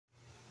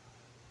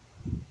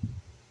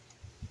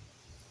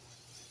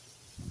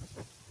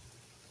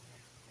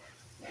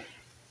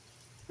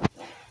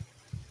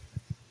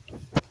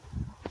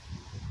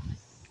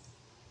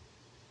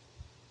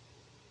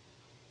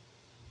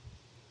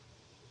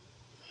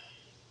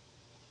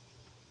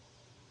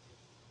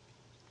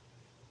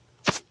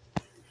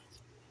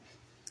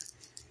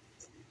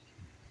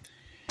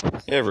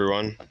Hey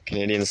everyone,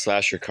 Canadian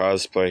Slasher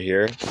Cosplay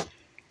here.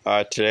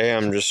 Today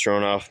I'm just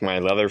showing off my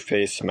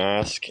Leatherface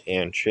mask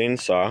and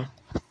chainsaw.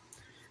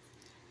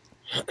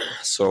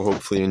 So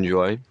hopefully you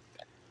enjoy.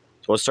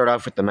 So we'll start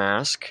off with the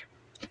mask.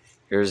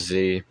 Here's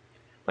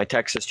my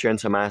Texas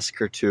Chainsaw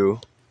Massacre 2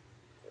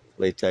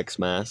 latex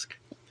mask.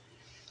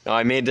 Now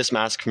I made this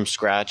mask from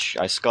scratch.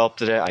 I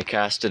sculpted it, I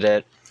casted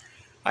it,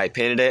 I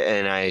painted it,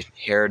 and I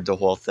haired the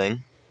whole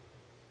thing.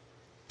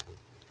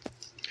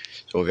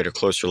 So we'll get a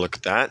closer look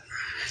at that.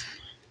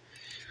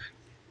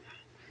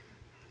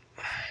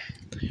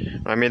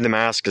 I made the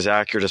mask as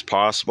accurate as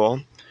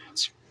possible.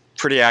 It's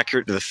pretty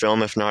accurate to the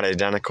film, if not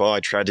identical. I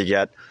tried to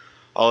get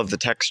all of the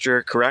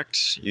texture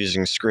correct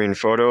using screen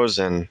photos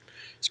and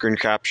screen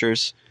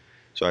captures.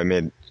 So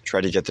I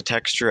tried to get the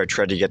texture, I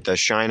tried to get the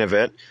shine of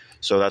it.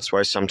 So that's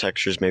why some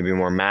textures may be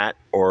more matte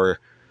or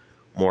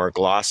more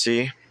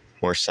glossy,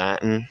 more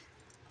satin.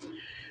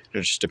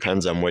 It just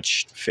depends on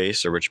which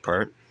face or which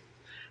part.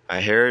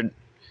 I haired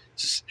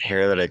this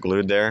hair that I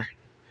glued there.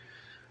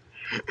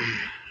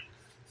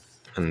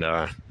 And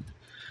I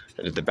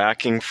did the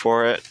backing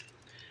for it.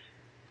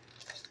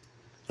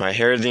 I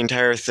haired the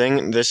entire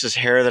thing. This is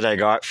hair that I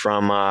got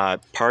from a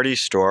party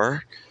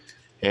store,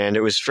 and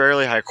it was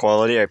fairly high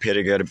quality. I paid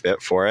a good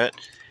bit for it.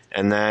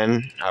 And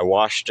then I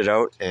washed it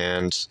out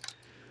and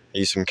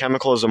used some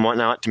chemicals and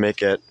whatnot to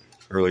make it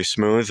really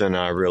smooth and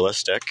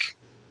realistic.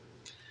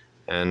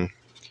 And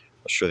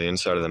I'll show the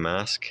inside of the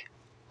mask.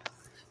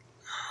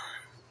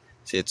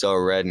 See, it's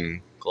all red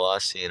and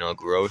glossy and all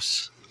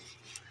gross.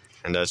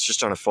 And it's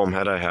just on a foam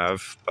head I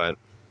have, but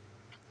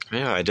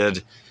yeah, I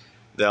did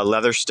the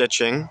leather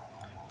stitching,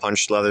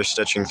 punched leather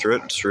stitching through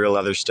it. It's real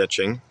leather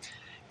stitching.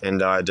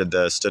 And I did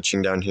the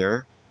stitching down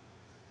here.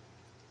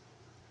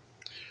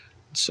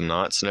 Some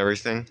knots and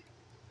everything.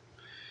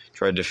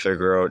 Tried to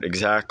figure out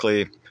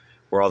exactly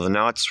where all the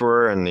knots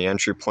were and the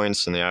entry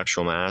points in the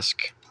actual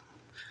mask.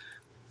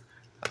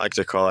 I like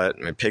to call it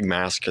my pig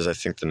mask because I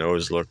think the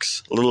nose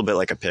looks a little bit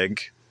like a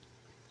pig.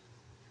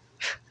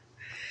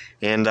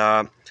 And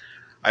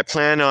I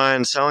plan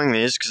on selling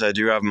these because I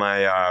do have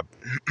my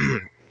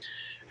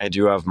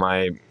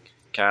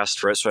cast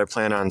for it, so I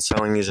plan on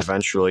selling these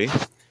eventually.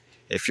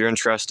 If you're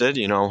interested,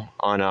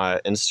 on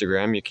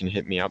Instagram, you can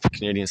hit me up,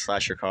 Canadian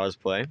Slasher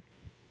Cosplay.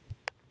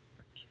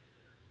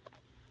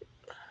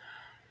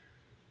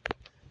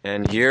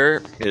 And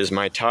here is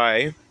my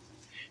tie.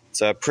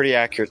 It's a pretty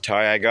accurate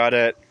tie. I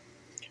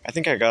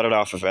think I got it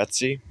off of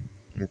Etsy.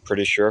 I'm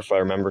pretty sure, if I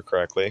remember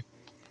correctly.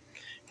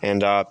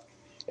 And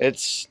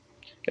it's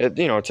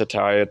a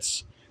tie.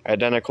 It's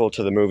identical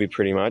to the movie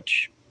pretty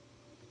much.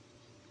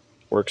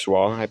 Works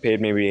well. I paid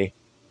maybe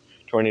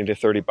 $20 to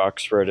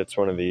 $30 for it. It's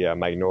one of the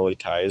Magnolia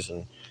ties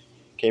and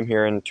came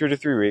here in 2 to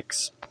 3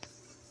 weeks.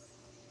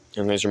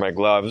 And these are my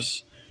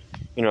gloves.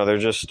 They're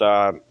just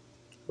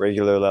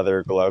regular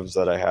leather gloves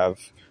that I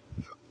have.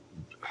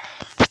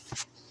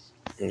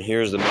 And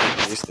here's the main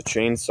piece, the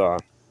chainsaw.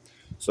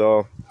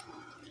 So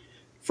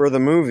for the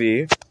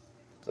movie,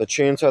 the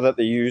chainsaw that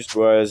they used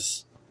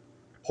was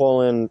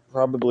pulling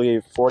probably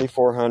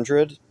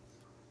 4400,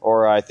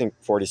 or I think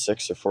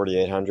 46 or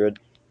 4800,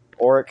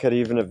 or it could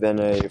even have been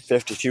a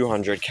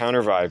 5200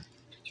 countervibe.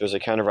 So it was a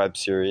countervibe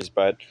series,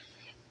 but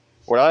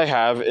what I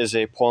have is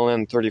a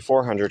pull-in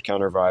 3400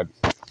 countervibe.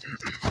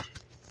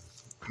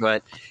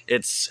 But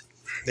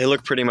they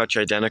look pretty much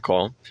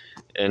identical.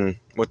 And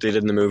what they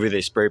did in the movie,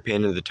 they spray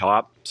painted the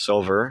top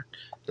silver,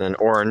 then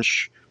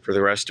orange. For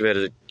the rest of it,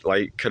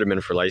 it could have been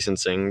for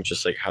licensing,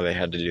 just like how they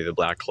had to do the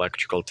black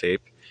electrical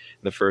tape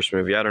in the first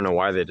movie. I don't know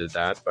why they did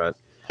that, but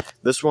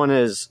this one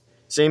is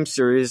same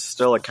series,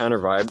 still a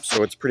countervibe,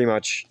 so it's pretty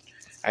much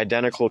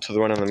identical to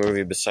the one in the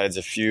movie, besides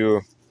a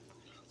few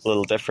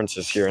little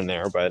differences here and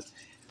there. But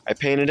I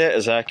painted it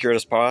as accurate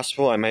as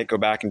possible. I might go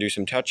back and do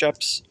some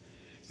touch-ups,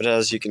 but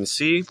as you can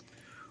see,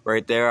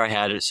 right there I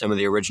had some of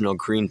the original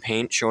green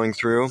paint showing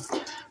through.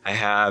 I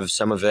have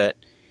some of it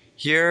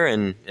here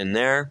and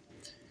there,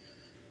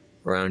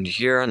 around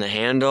here on the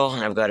handle,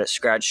 and I've got it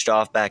scratched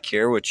off back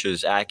here, which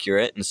is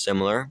accurate and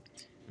similar.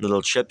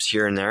 Little chips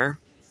here and there,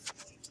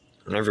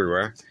 and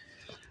everywhere.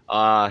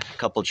 A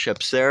couple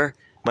chips there.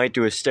 Might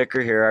do a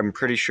sticker here. I'm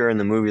pretty sure in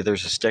the movie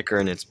there's a sticker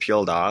and it's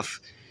peeled off.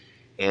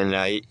 And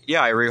I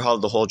rehauled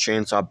the whole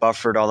chainsaw,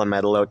 buffered all the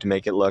metal out to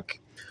make it look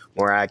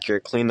more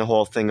accurate, cleaned the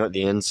whole thing out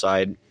the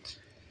inside.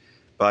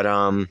 But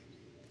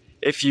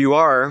if you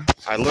are,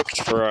 I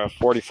looked for a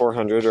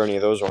 4400 or any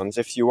of those ones.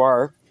 If you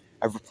are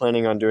ever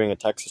planning on doing a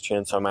Texas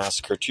Chainsaw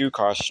Massacre 2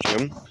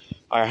 costume,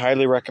 I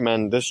highly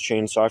recommend this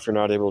chainsaw if you're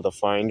not able to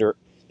find, or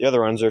the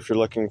other ones, or if you're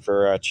looking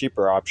for a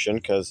cheaper option,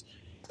 because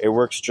it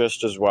works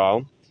just as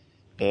well,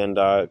 and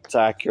it's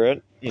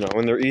accurate,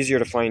 and they're easier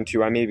to find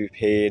too. I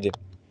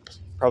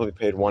probably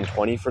paid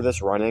 $120 for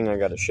this running. I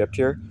got it shipped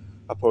here,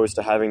 opposed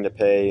to having to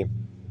pay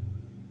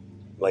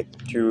like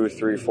 $200,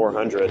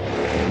 $300,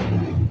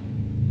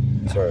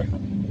 $400.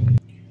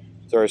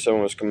 Sorry,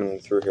 someone was coming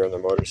through here on the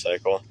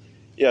motorcycle.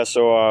 Yeah,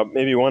 so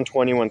maybe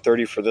 $120,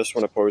 $130 for this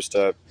one, opposed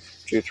to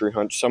 $200,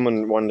 $300.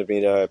 Someone wanted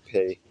me to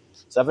pay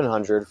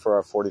 $700 for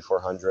a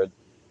 4400.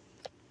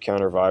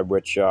 counter vibe,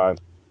 which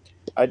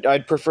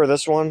I'd prefer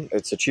this one.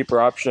 It's a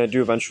cheaper option. I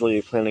do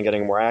eventually plan on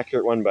getting a more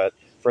accurate one, but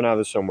for now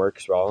this one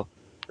works well.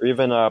 Or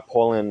even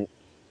pull in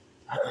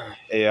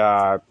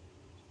a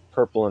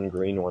purple and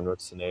green one.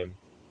 What's the name?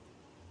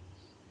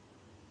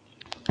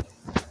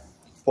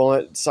 Pull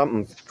it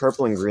something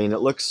purple and green. It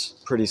looks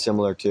pretty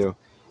similar too.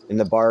 In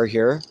the bar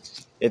here,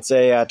 it's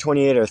a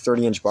 28 or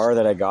 30 inch bar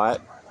that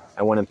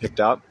I went and picked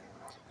up.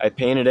 I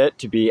painted it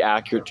to be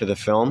accurate to the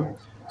film.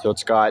 So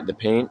it's got the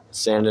paint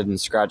sanded and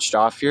scratched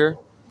off here.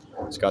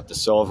 It's got the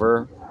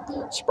silver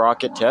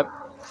sprocket tip.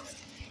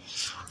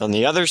 On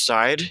the other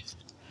side,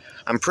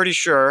 I'm pretty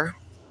sure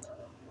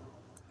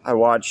I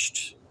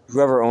watched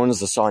whoever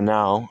owns the saw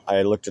now.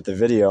 I looked at the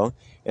video,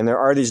 and there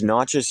are these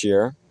notches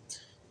here,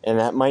 and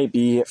that might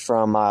be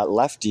from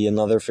Lefty and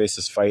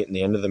Leatherface's fight in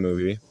the end of the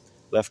movie.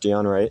 Lefty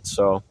on right.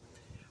 So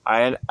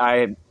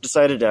I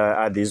decided to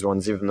add these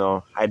ones, even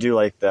though I do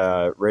like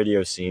the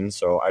radio scene.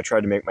 So I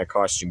tried to make my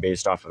costume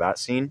based off of that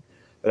scene,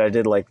 but I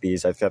did like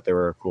these. I thought they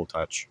were a cool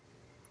touch.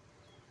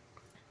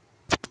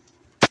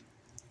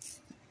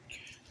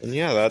 And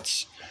yeah,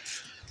 that's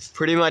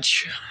pretty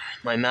much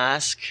my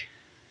mask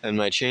and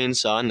my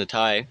chainsaw and the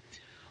tie.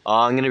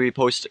 I'm going to be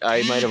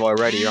I might have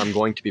already, or I'm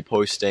going to be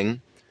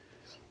posting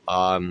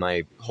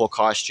my whole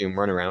costume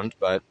runaround,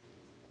 but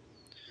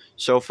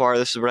so far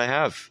this is what I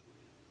have.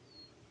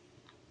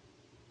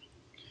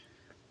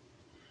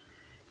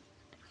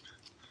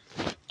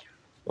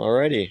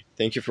 Alrighty,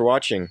 thank you for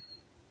watching.